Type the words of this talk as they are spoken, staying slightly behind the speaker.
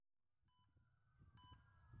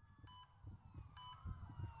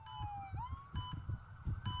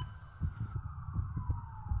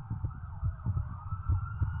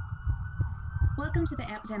Welcome to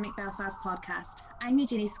the Epidemic Belfast podcast. I'm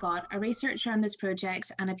Eugenie Scott, a researcher on this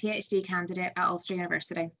project and a PhD candidate at Ulster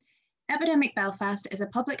University. Epidemic Belfast is a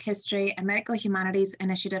public history and medical humanities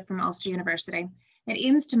initiative from Ulster University. It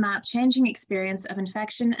aims to map changing experience of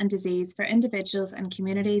infection and disease for individuals and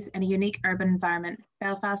communities in a unique urban environment,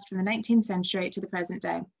 Belfast from the 19th century to the present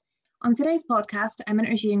day. On today's podcast, I'm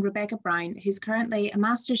interviewing Rebecca Brown, who's currently a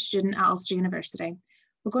master's student at Ulster University.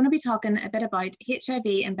 We're going to be talking a bit about HIV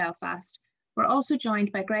in Belfast. We're also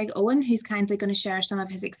joined by Greg Owen, who's kindly going to share some of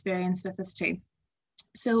his experience with us too.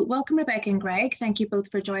 So welcome Rebecca and Greg. Thank you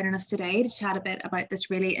both for joining us today to chat a bit about this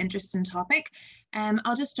really interesting topic.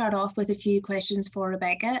 I'll just start off with a few questions for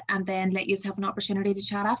Rebecca and then let you have an opportunity to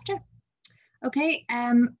chat after. Okay,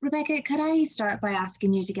 Rebecca, could I start by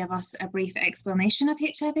asking you to give us a brief explanation of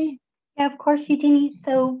HIV? Yeah, of course, Eugenie.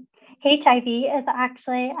 So HIV is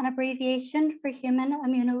actually an abbreviation for human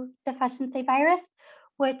immunodeficiency virus,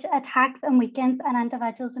 which attacks and weakens an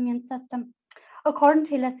individual's immune system. According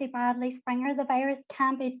to Lissy Bradley Springer, the virus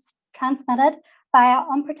can be transmitted via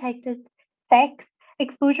unprotected sex,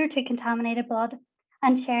 exposure to contaminated blood,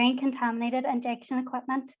 and sharing contaminated injection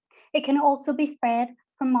equipment. It can also be spread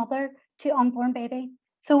from mother to unborn baby.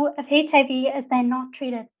 So if HIV is then not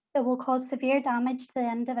treated, it will cause severe damage to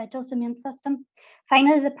the individual's immune system.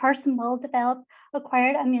 Finally, the person will develop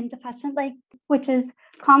acquired immune deficiency, which is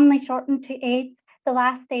commonly shortened to AIDS, the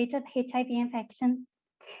last stage of HIV infections.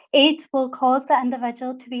 AIDS will cause the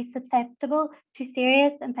individual to be susceptible to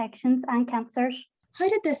serious infections and cancers. How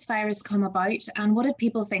did this virus come about and what did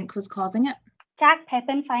people think was causing it? Jack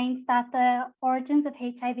Pippin finds that the origins of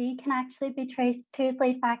HIV can actually be traced to as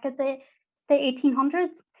late back as the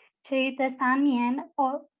 1800s to the San Mien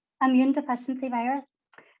immune deficiency virus.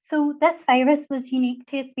 So this virus was unique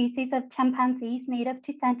to a species of chimpanzees native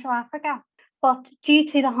to Central Africa. But due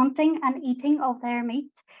to the hunting and eating of their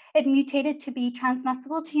meat, it mutated to be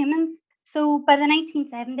transmissible to humans. So by the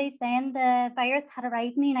 1970s, then the virus had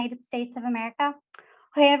arrived in the United States of America.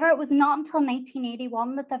 However, it was not until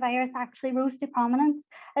 1981 that the virus actually rose to prominence,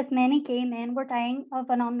 as many gay men were dying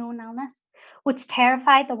of an unknown illness, which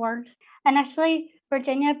terrified the world. Initially,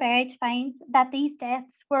 Virginia Burrage finds that these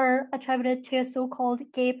deaths were attributed to a so-called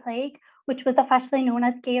gay plague, which was officially known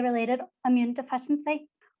as gay-related immune deficiency,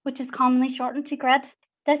 which is commonly shortened to GRID.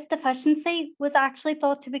 This deficiency was actually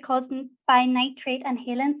thought to be caused by nitrate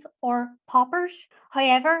inhalants or poppers.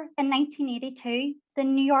 However, in 1982, the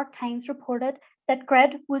New York Times reported that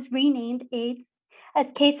GRID was renamed AIDS as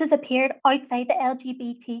cases appeared outside the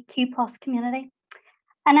LGBTQ+ community.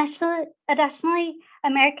 Additionally,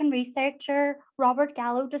 American researcher Robert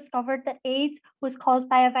Gallo discovered that AIDS was caused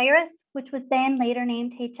by a virus, which was then later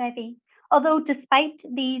named HIV. Although despite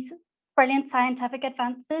these brilliant scientific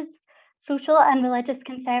advances, social and religious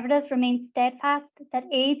conservatives remained steadfast that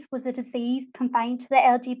AIDS was a disease confined to the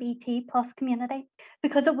LGBT+ community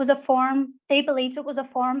because they believed it was a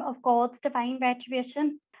form of God's divine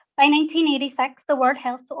retribution. By 1986, the World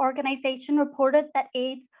Health Organization reported that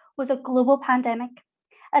AIDS was a global pandemic,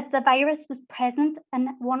 as the virus was present in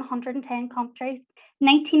 110 countries.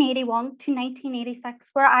 1981 to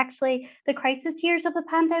 1986 were actually the crisis years of the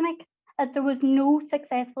pandemic, as there was no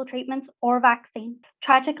successful treatments or vaccine.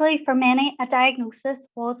 Tragically, for many, a diagnosis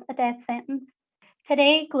was a death sentence.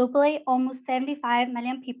 Today, globally, almost 75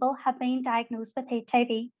 million people have been diagnosed with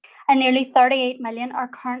HIV, and nearly 38 million are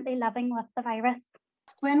currently living with the virus.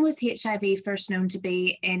 When was HIV first known to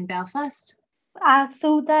be in Belfast?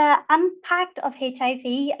 So the impact of HIV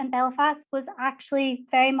in Belfast was actually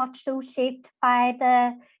very much so shaped by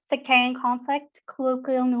the sectarian conflict,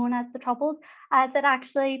 colloquially known as the Troubles, as it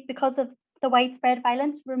actually, because of the widespread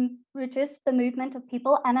violence, reduced the movement of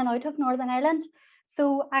people in and out of Northern Ireland.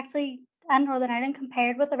 So actually, in Northern Ireland,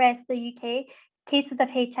 compared with the rest of the UK, cases of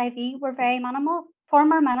HIV were very minimal.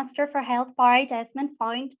 Former Minister for Health Barry Desmond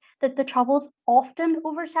found that the Troubles often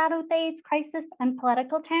overshadowed the AIDS crisis in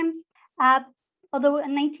political terms. Although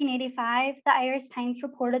in 1985, the Irish Times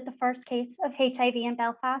reported the first case of HIV in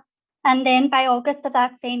Belfast. And then by August of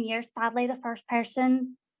that same year, sadly, the first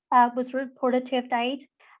person was reported to have died.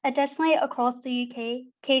 Additionally, across the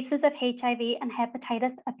UK, cases of HIV and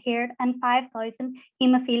hepatitis appeared in 5,000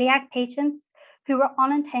 haemophiliac patients who were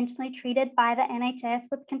unintentionally treated by the NHS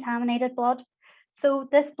with contaminated blood. So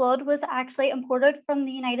this blood was actually imported from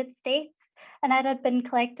the United States, and it had been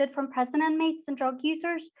collected from prison inmates and drug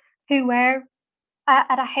users who were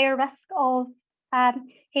at a higher risk of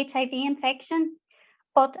HIV infection.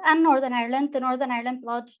 But in Northern Ireland, the Northern Ireland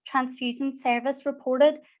Blood Transfusion Service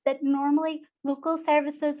reported that normally local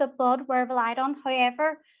services of blood were relied on.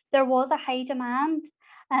 However, there was a high demand,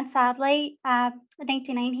 and sadly,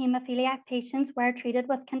 99 haemophiliac patients were treated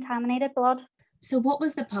with contaminated blood. So what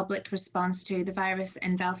was the public response to the virus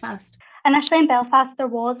in Belfast? Initially in Belfast, there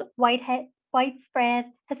was widespread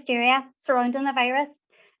hysteria surrounding the virus.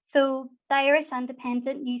 So the Irish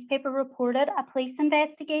Independent newspaper reported a police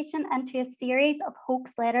investigation into a series of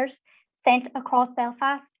hoax letters sent across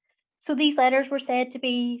Belfast. So these letters were said to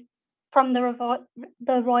be from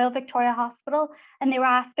the Royal Victoria Hospital, and they were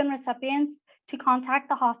asking recipients to contact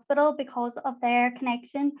the hospital because of their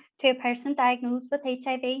connection to a person diagnosed with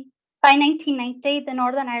HIV. By 1990, the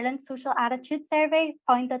Northern Ireland Social Attitude Survey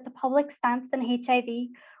found that the public stance on HIV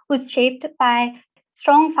was shaped by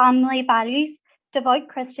strong family values, devout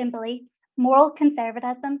Christian beliefs, moral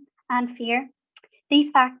conservatism, and fear.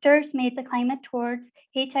 These factors made the climate towards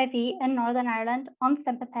HIV in Northern Ireland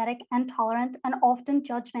unsympathetic, intolerant, and often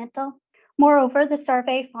judgmental. Moreover, the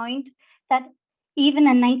survey found that even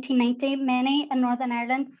in 1990, many in Northern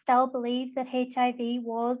Ireland still believed that HIV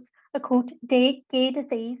was a quote, gay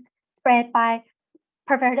disease spread by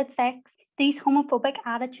perverted sex. These homophobic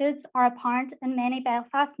attitudes are apparent in many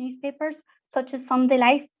Belfast newspapers, such as Sunday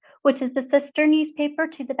Life, which is the sister newspaper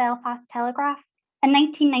to the Belfast Telegraph. In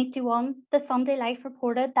 1991, the Sunday Life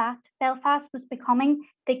reported that Belfast was becoming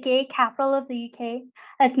the gay capital of the UK,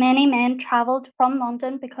 as many men travelled from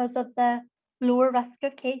London because of the lower risk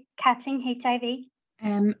of catching HIV.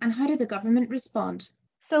 And how did the government respond?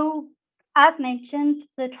 So, as mentioned,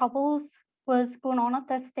 the Troubles was going on at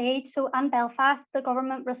this stage. So, in Belfast, the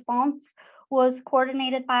government response was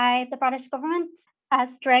coordinated by the British government as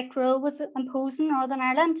direct rule was imposed in Northern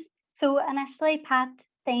Ireland. So, initially, Pat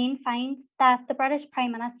Thane finds that the British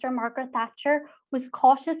Prime Minister Margaret Thatcher was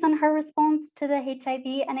cautious in her response to the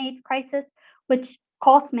HIV and AIDS crisis, which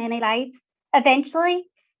cost many lives. Eventually,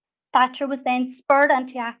 Thatcher was then spurred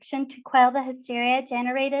into action to quell the hysteria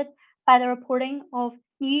generated by the reporting of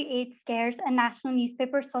new AIDS scares in national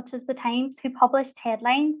newspapers such as The Times, who published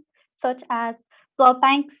headlines such as blood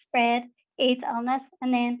banks spread AIDS illness,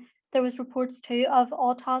 and then there was reports too of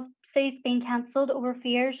autopsies being cancelled over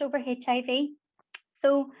fears over HIV.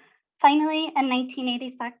 So finally, in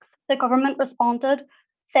 1986, the government responded,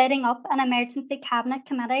 setting up an emergency cabinet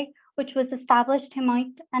committee, which was established to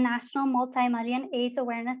mount a national multi-million AIDS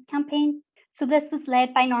awareness campaign. So this was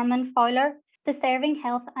led by Norman Fowler, the Serving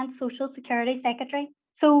Health and Social Security Secretary.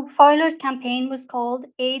 So Fowler's campaign was called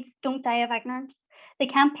AIDS Don't Die of Ignorance. The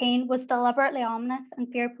campaign was deliberately ominous and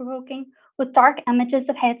fear-provoking, with dark images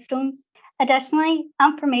of headstones. Additionally,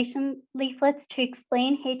 information leaflets to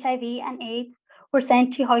explain HIV and AIDS were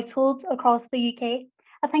sent to households across the UK.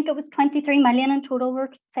 I think it was 23 million in total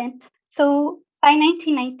were sent. So by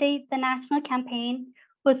 1990, the national campaign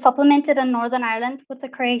was supplemented in Northern Ireland with the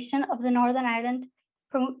creation of the Northern Ireland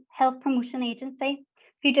Health Promotion Agency,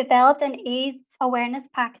 who developed an AIDS awareness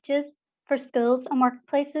packages for schools and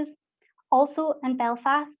workplaces. Also in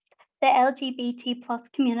Belfast, the LGBT plus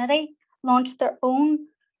community launched their own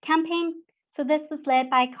campaign. So this was led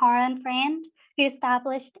by Karen Friend, who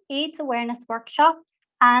established AIDS awareness workshops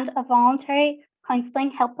and a voluntary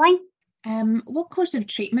counselling helpline. What course of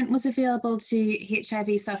treatment was available to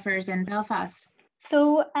HIV sufferers in Belfast?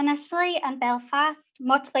 So initially in Belfast,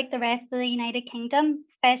 much like the rest of the United Kingdom,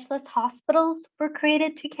 specialist hospitals were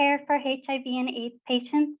created to care for HIV and AIDS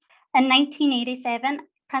patients. In 1987,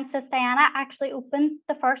 Princess Diana actually opened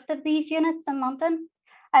the first of these units in London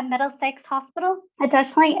at Middlesex Hospital.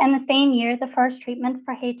 Additionally, in the same year, the first treatment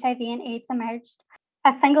for HIV and AIDS emerged.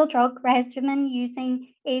 A single drug regimen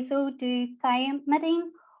using azothiothymidine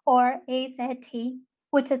or AZT,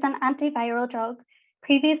 which is an antiviral drug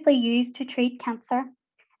previously used to treat cancer.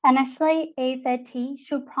 Initially, AZT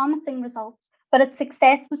showed promising results, but its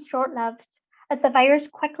success was short-lived as the virus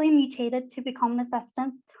quickly mutated to become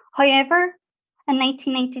resistant. However, in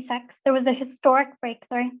 1996, there was a historic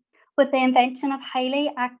breakthrough with the invention of highly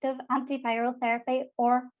active antiviral therapy,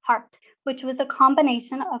 or HAART, which was a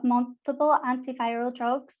combination of multiple antiviral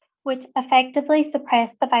drugs which effectively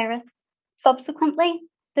suppressed the virus. Subsequently,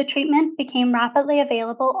 the treatment became rapidly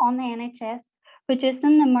available on the NHS,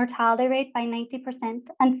 reducing the mortality rate by 90%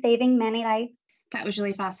 and saving many lives. That was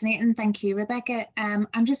really fascinating. Thank you, Rebecca.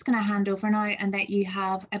 I'm just going to hand over now and let you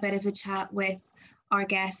have a bit of a chat with our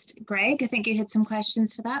guest, Greg. I think you had some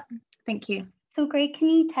questions for that. Thank you. So, Greg, can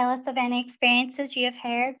you tell us of any experiences you have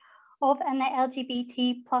heard of in the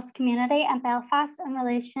LGBT plus community in Belfast in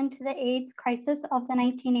relation to the AIDS crisis of the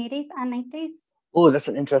 1980s and 90s? Oh, that's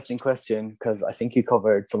an interesting question, because I think you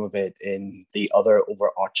covered some of it in the other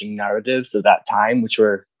overarching narratives of that time, which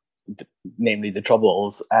were namely the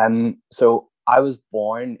Troubles. So I was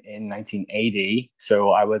born in 1980,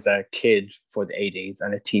 so I was a kid for the 80s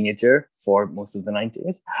and a teenager for most of the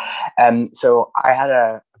 90s. So I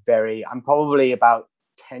had I'm probably about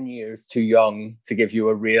 10 years too young to give you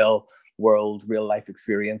a real life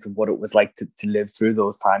experience of what it was like to live through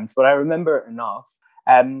those times. But I remember enough.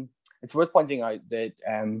 It's worth pointing out that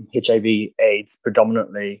HIV/AIDS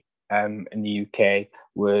predominantly in the UK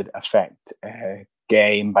would affect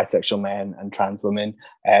gay and bisexual men and trans women.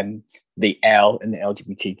 The L in the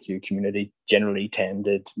LGBTQ community generally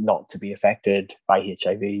tended not to be affected by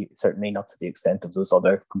HIV, certainly not to the extent of those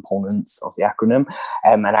other components of the acronym.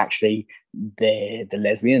 And actually, the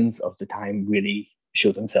lesbians of the time really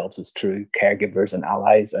showed themselves as true caregivers and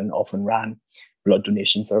allies, and often ran blood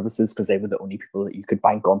donation services because they were the only people that you could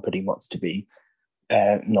bank on pretty much to be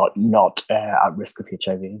not at risk of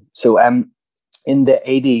HIV. So in the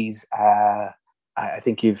 80s, I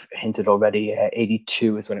think you've hinted already,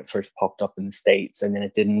 82 is when it first popped up in the States, and then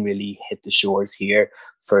it didn't really hit the shores here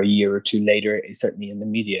for a year or two later, certainly in the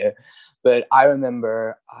media. But I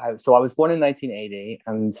remember, I was born in 1980,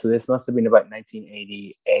 and so this must have been about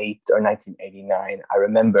 1988 or 1989. I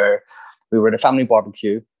remember we were at a family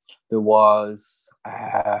barbecue. There was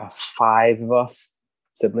 5 of us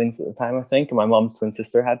siblings at the time, I think, and my mom's twin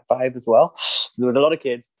sister had 5 as well. So there was a lot of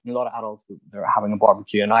kids and a lot of adults that were having a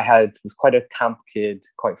barbecue, and I was quite a camp kid,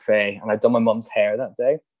 quite fey, and I'd done my mom's hair that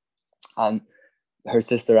day. And her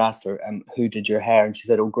sister asked her, who did your hair? And she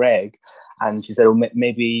said, oh, Greg. And she said, oh,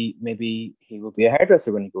 maybe he will be a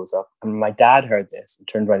hairdresser when he grows up. And my dad heard this and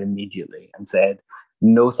turned around immediately and said,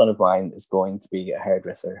 no son of mine is going to be a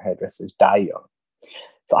hairdresser. Hairdressers die young.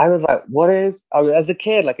 So I was like, as a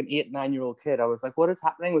kid, like an 8-9-year-old kid, I was like, what is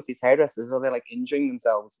happening with these hairdressers? Are they like injuring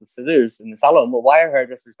themselves with scissors in the salon? Well, why are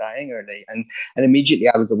hairdressers dying early? And immediately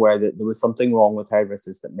I was aware that there was something wrong with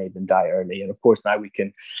hairdressers that made them die early. And of course, now we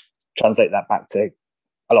can translate that back to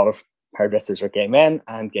a lot of hairdressers are gay men,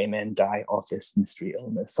 and gay men die of this mystery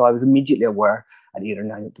illness. So I was immediately aware at 8 or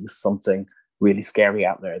 9 that there was something really scary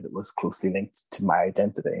out there that was closely linked to my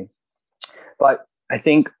identity. But I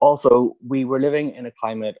think also we were living in a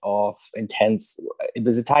climate of intense, it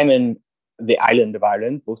was a time in the island of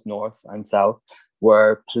Ireland, both north and south,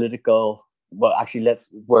 where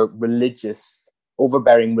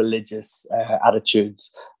overbearing religious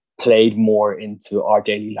attitudes played more into our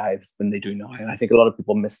daily lives than they do now. And I think a lot of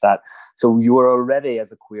people miss that. So you were already,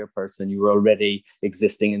 as a queer person, you were already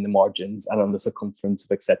existing in the margins and on the circumference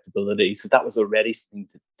of acceptability. So that was already something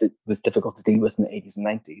that was difficult to deal with in the 80s and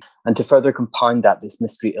 90s. And to further compound that, this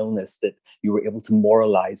mystery illness that you were able to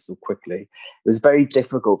moralize so quickly, it was very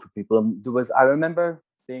difficult for people. And I remember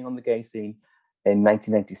being on the gay scene in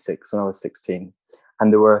 1996 when I was 16,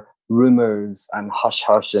 and there were rumors and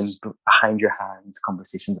hush-hush and behind your hand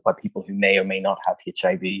conversations about people who may or may not have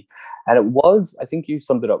HIV. And it was, I think you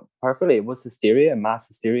summed it up perfectly, it was hysteria, mass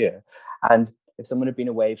hysteria. And if someone had been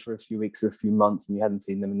away for a few weeks or a few months and you hadn't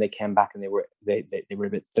seen them and they came back and they were a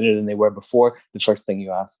bit thinner than they were before, the first thing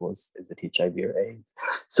you asked was, is it HIV or AIDS?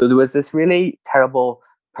 So there was this really terrible,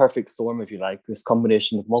 perfect storm, if you like, this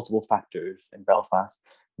combination of multiple factors in Belfast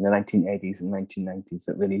in the 1980s and 1990s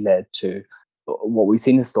that really led to what we've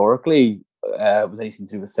seen historically with anything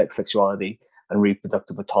to do with sex, sexuality and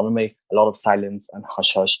reproductive autonomy, a lot of silence and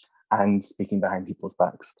hush-hush and speaking behind people's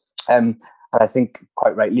backs. And I think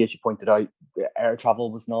quite rightly, as you pointed out, air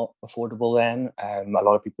travel was not affordable then. A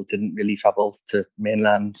lot of people didn't really travel to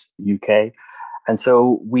mainland UK. And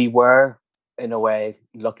so we were, in a way,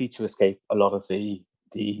 lucky to escape a lot of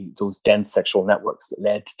those dense sexual networks that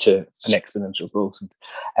led to an exponential growth.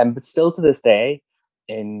 But still to this day,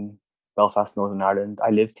 in Belfast, Northern Ireland, I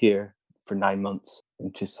lived here for 9 months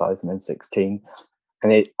in 2016.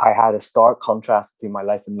 And I had a stark contrast between my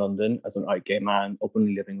life in London as an out gay man,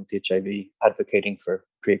 openly living with HIV, advocating for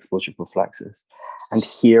pre-exposure prophylaxis. And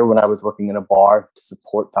here, when I was working in a bar to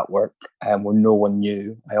support that work, where no one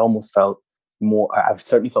knew, I've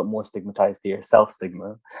certainly felt more stigmatized here,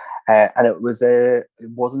 self-stigma. And it wasn't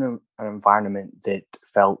an environment that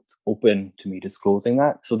felt open to me disclosing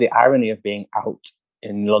that. So the irony of being out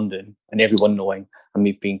in London and everyone knowing, and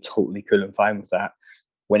me being totally cool and fine with that,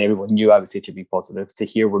 when everyone knew I was HIV positive, to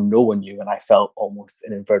here where no one knew and I felt almost,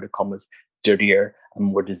 in inverted commas, dirtier and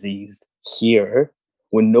more diseased. Here,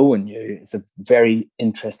 when no one knew, it's a very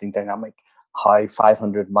interesting dynamic how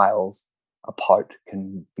 500 miles apart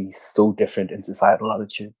can be so different in societal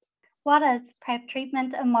attitude. What is PrEP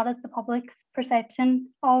treatment and what is the public's perception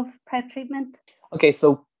of PrEP treatment? Okay,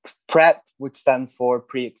 so PrEP, which stands for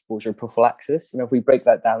pre-exposure prophylaxis. And if we break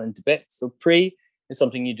that down into bits, so pre is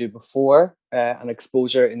something you do before an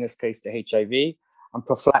exposure, in this case to HIV, and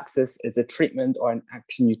prophylaxis is a treatment or an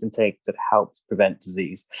action you can take that helps prevent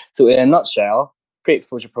disease. So in a nutshell,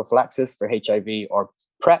 pre-exposure prophylaxis for HIV or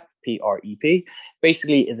PrEP PrEP,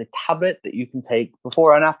 basically is a tablet that you can take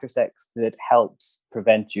before and after sex that helps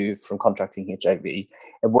prevent you from contracting HIV. It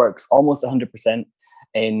works almost 100%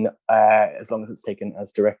 in as long as it's taken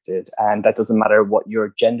as directed, and that doesn't matter what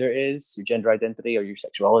your gender is, your gender identity, or your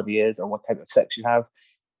sexuality is, or what type of sex you have.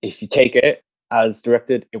 If you take it as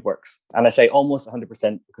directed, it works. And I say almost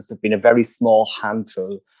 100% because there've been a very small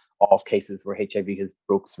handful of cases where HIV has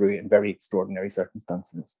broke through in very extraordinary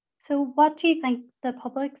circumstances. So what do you think do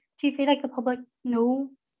you feel like the public know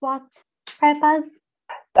what PrEP is?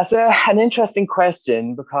 That's an interesting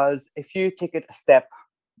question, because if you take it a step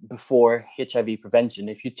before HIV prevention,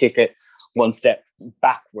 if you take it one step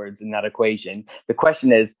backwards in that equation, the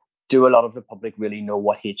question is, do a lot of the public really know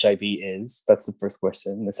what HIV is? That's the first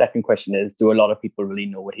question. The second question is, do a lot of people really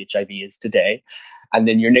know what HIV is today? And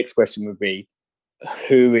then your next question would be,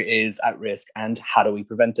 who is at risk and how do we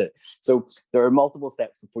prevent it? So there are multiple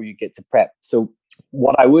steps before you get to PrEP. So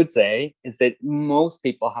what I would say is that most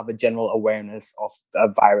people have a general awareness of a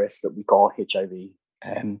virus that we call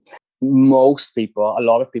HIV. Most people, a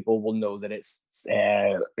lot of people will know that it's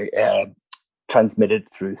transmitted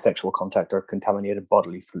through sexual contact or contaminated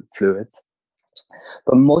bodily fluids.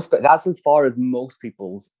 But that's as far as most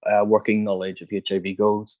people's working knowledge of HIV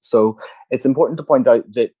goes. So it's important to point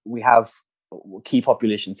out that we have key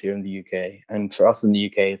populations here in the UK, and for us in the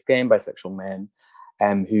UK, it's gay and bisexual men,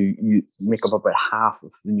 who make up about half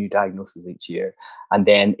of the new diagnoses each year, and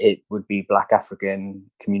then it would be Black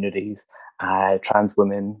African communities, trans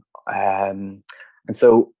women, and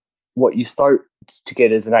so what you start to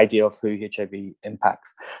get is an idea of who HIV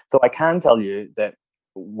impacts. So I can tell you that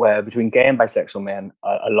between gay and bisexual men,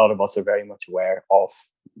 a lot of us are very much aware of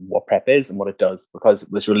what PrEP is and what it does, because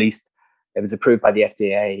it was approved by the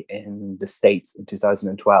FDA in the States in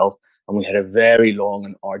 2012, and we had a very long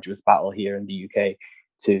and arduous battle here in the UK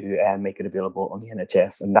to make it available on the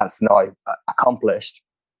NHS, and that's now accomplished.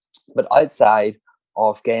 But outside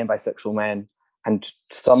of gay and bisexual men and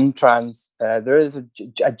some trans, there is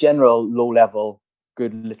a general low-level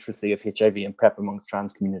good literacy of HIV and PrEP amongst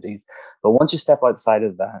trans communities. But once you step outside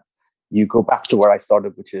of that, you go back to where I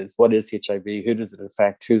started, which is, what is HIV? Who does it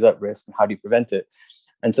affect? Who's at risk? And how do you prevent it?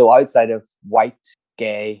 And so outside of white,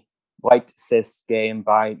 cis, gay and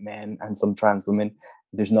bi men and some trans women,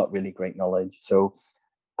 there's not really great knowledge. So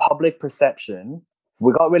public perception,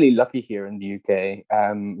 we got really lucky here in the UK.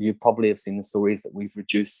 You probably have seen the stories that we've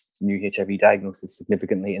reduced new HIV diagnosis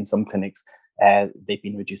significantly in some clinics. They've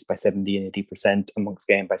been reduced by 70 and 80% amongst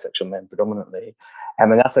gay and bisexual men predominantly.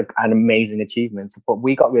 And that's an amazing achievement. But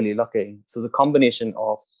we got really lucky. So the combination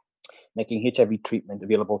of making HIV treatment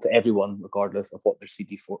available to everyone, regardless of what their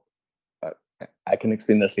CD4, I can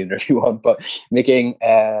explain this later if you want, but making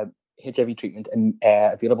HIV treatment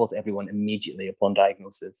available to everyone immediately upon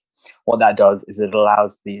diagnosis. What that does is it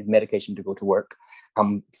allows the medication to go to work.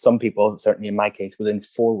 Some people, certainly in my case, within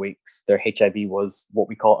 4 weeks, their HIV was what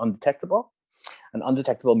we call undetectable. And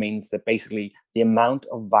undetectable means that basically the amount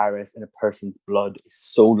of virus in a person's blood is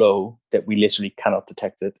so low that we literally cannot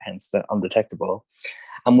detect it, hence the undetectable.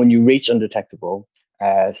 And when you reach undetectable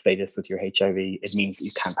status with your HIV, it means that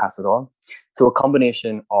you can't pass it on. So a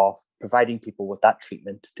combination of providing people with that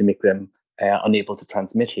treatment to make them unable to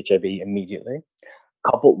transmit HIV immediately,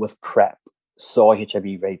 coupled with PrEP, saw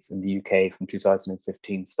HIV rates in the UK from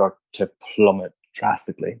 2015 start to plummet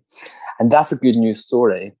drastically. And that's a good news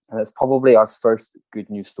story. And it's probably our first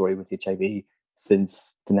good news story with HIV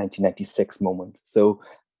since the 1996 moment. So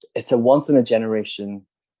it's a once in a generation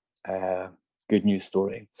good news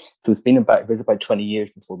story. So it was about 20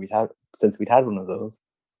 years since we'd had one of those.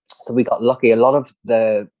 So we got lucky. A lot of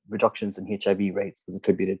the reductions in HIV rates was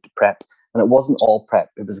attributed to PrEP, and it wasn't all PrEP.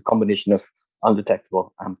 It was a combination of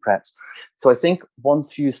undetectable and PrEP. So I think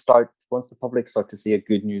once the public start to see a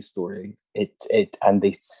good news story, and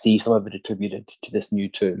they see some of it attributed to this new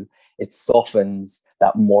tool, it softens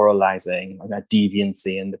that moralizing and that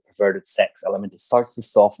deviancy and the perverted sex element. It starts to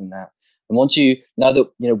soften that. And now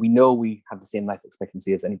that we know we have the same life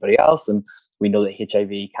expectancy as anybody else, and we know that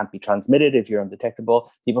HIV can't be transmitted if you're undetectable,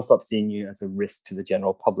 people stop seeing you as a risk to the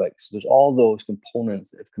general public. So there's all those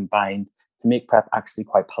components that have combined to make PrEP actually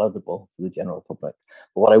quite palatable for the general public.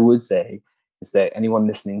 But what I would say is that anyone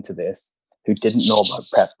listening to this who didn't know about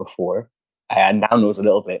PrEP before and now knows a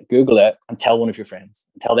little bit, Google it and tell one of your friends.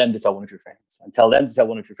 And tell them to tell one of your friends. And tell them to tell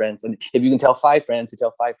one of your friends. And if you can tell 5 friends,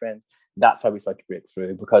 that's how we start to break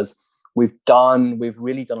through, because we've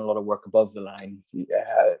really done a lot of work above the line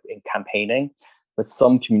in campaigning, but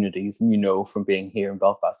some communities, and from being here in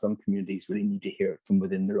Belfast, some communities really need to hear it from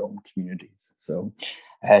within their own communities. So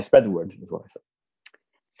spread the word is what I say.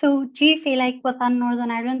 So do you feel like within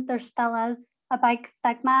Northern Ireland there still is a big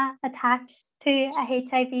stigma attached to a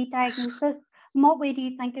HIV diagnosis? In what way do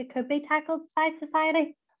you think it could be tackled by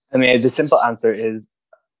society? I mean, the simple answer is,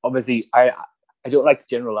 obviously, I don't like to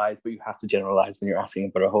generalize, but you have to generalize when you're asking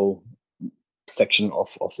about a whole section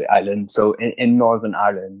of the island. So in Northern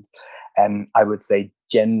Ireland, I would say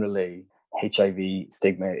generally HIV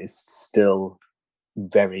stigma is still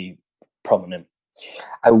very prominent.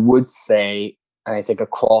 I would say, and I think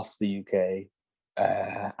across the UK,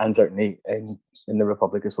 and certainly in the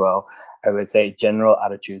Republic as well, I would say general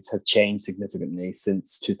attitudes have changed significantly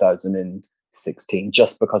since 2016,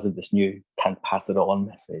 just because of this new can't pass it on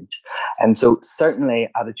message. And so certainly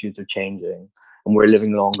attitudes are changing and we're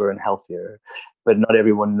living longer and healthier, but not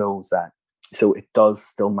everyone knows that. So it does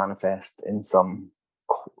still manifest in some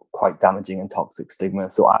quite damaging and toxic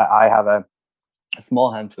stigma. So I have a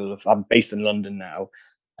small handful of, I'm based in London now,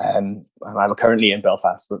 and I'm currently in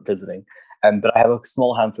Belfast visiting, but I have a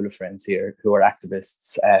small handful of friends here who are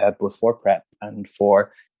activists, both for PrEP and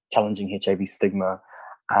for challenging HIV stigma.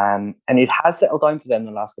 And it has settled down for them in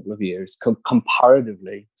the last couple of years,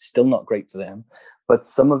 comparatively, still not great for them. But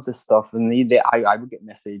some of the stuff, and I would get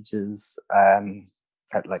messages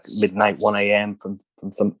at like midnight, 1 a.m. from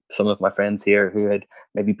some of my friends here who had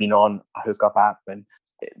maybe been on a hookup app, and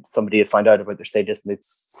somebody had found out about their status and they'd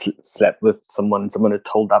slept with someone, and someone had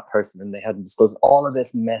told that person and they hadn't disclosed all of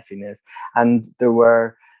this messiness. And there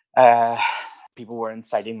were people were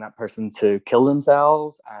inciting that person to kill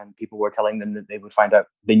themselves, and people were telling them that they would find out,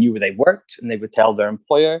 they knew where they worked and they would tell their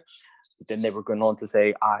employer. But then they were going on to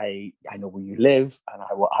say, I know where you live, and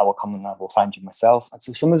I will come and I will find you myself. And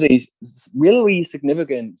so some of these really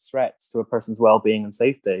significant threats to a person's well-being and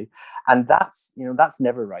safety, and that's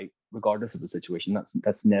never right, regardless of the situation.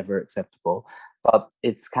 That's never acceptable. But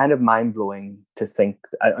it's kind of mind-blowing to think.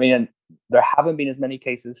 I mean, there haven't been as many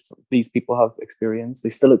cases these people have experienced. They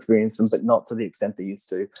still experience them, but not to the extent they used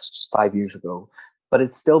to 5 years ago. But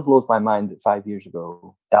it still blows my mind that 5 years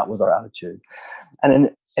ago, that was our attitude.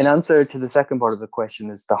 And in answer to the second part of the question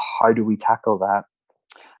is how do we tackle that?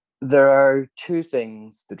 There are two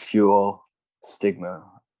things that fuel stigma,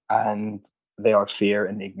 and they are fear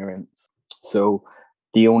and ignorance. So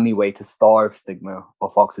the only way to starve stigma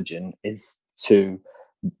of oxygen is to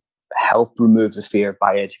help remove the fear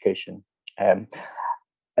by education.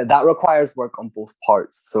 That requires work on both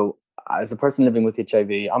parts. So as a person living with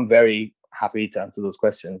HIV, I'm very happy to answer those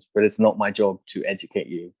questions, but it's not my job to educate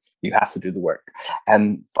you. You have to do the work.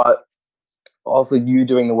 But also you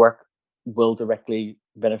doing the work will directly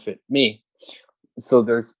benefit me. So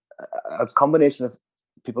there's a combination of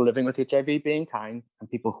people living with HIV being kind and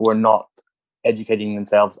people who are not educating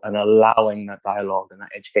themselves and allowing that dialogue and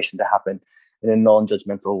that education to happen in a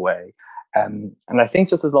non-judgmental way. And I think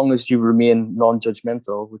just as long as you remain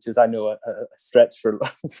non-judgmental, which is, I know, a stretch for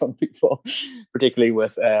some people, particularly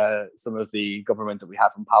with some of the government that we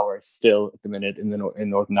have in power still at the minute in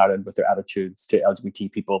Northern Ireland with their attitudes to LGBT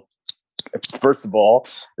people, first of all,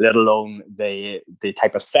 let alone the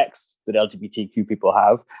type of sex that LGBTQ people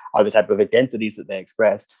have, or the type of identities that they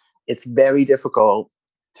express. It's very difficult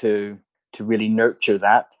to really nurture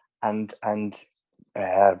that and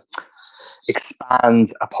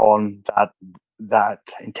expand upon that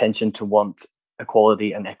intention to want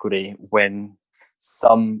equality and equity when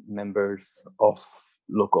some members of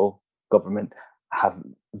local government have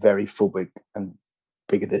very phobic and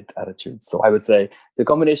bigoted attitudes. So I would say it's a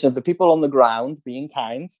combination of the people on the ground being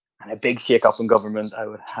kind and a big shake up in government, I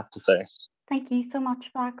would have to say. Thank you so much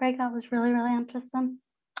for that, Greg. That was really, really interesting.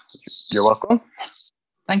 You're welcome.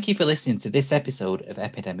 Thank you for listening to this episode of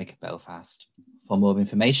Epidemic Belfast. For more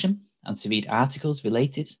information and to read articles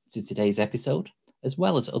related to today's episode, as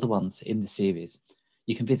well as other ones in the series,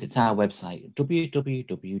 you can visit our website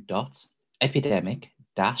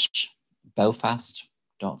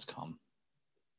www.epidemic-belfast.com.